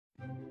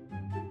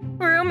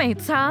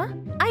Roommates, huh?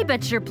 I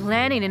bet you're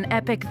planning an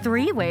epic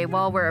three-way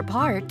while we're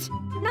apart.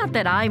 Not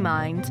that I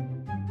mind.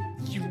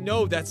 You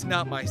know that's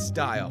not my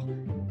style.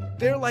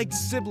 They're like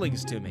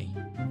siblings to me.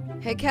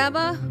 Hey,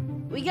 Cabba,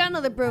 we got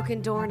another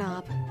broken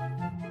doorknob.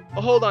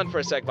 Oh, hold on for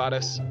a sec,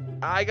 Vados.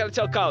 I gotta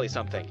tell Kali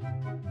something.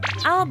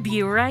 I'll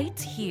be right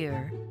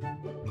here.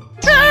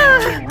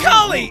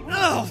 Kali!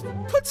 Oh,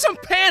 put some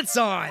pants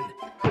on!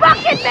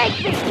 Fucking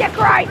makes me sick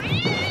right!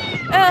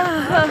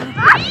 Ow!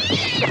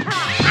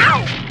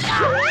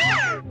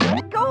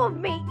 Let go of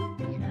me!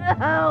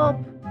 Help!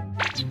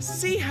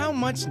 See how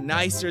much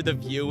nicer the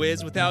view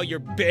is without your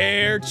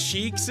bare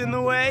cheeks in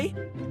the way?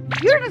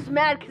 You're just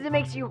mad because it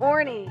makes you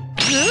horny.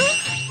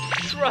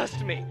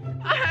 Trust me,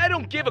 I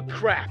don't give a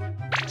crap.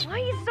 Why are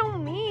you so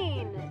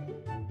mean?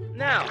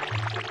 Now,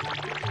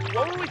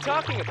 what were we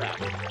talking about?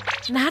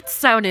 That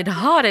sounded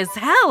hot as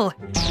hell.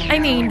 I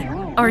mean,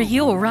 are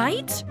you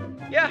alright?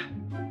 Yeah,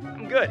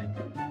 I'm good.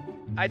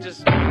 I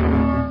just...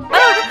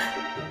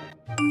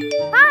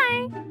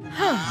 Hi!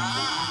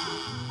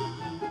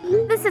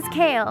 This is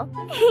Kale.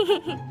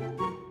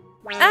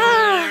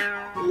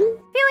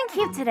 Feeling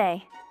cute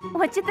today.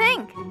 What'd you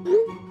think?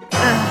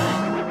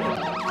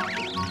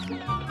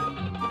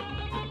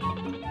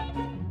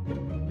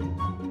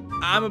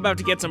 I'm about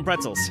to get some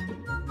pretzels.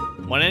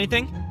 Want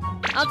anything?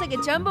 I'll take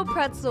a jumbo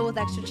pretzel with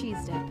extra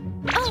cheese dip.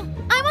 Oh,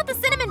 I want the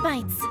cinnamon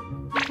bites.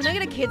 Can I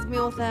get a kid's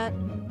meal with that?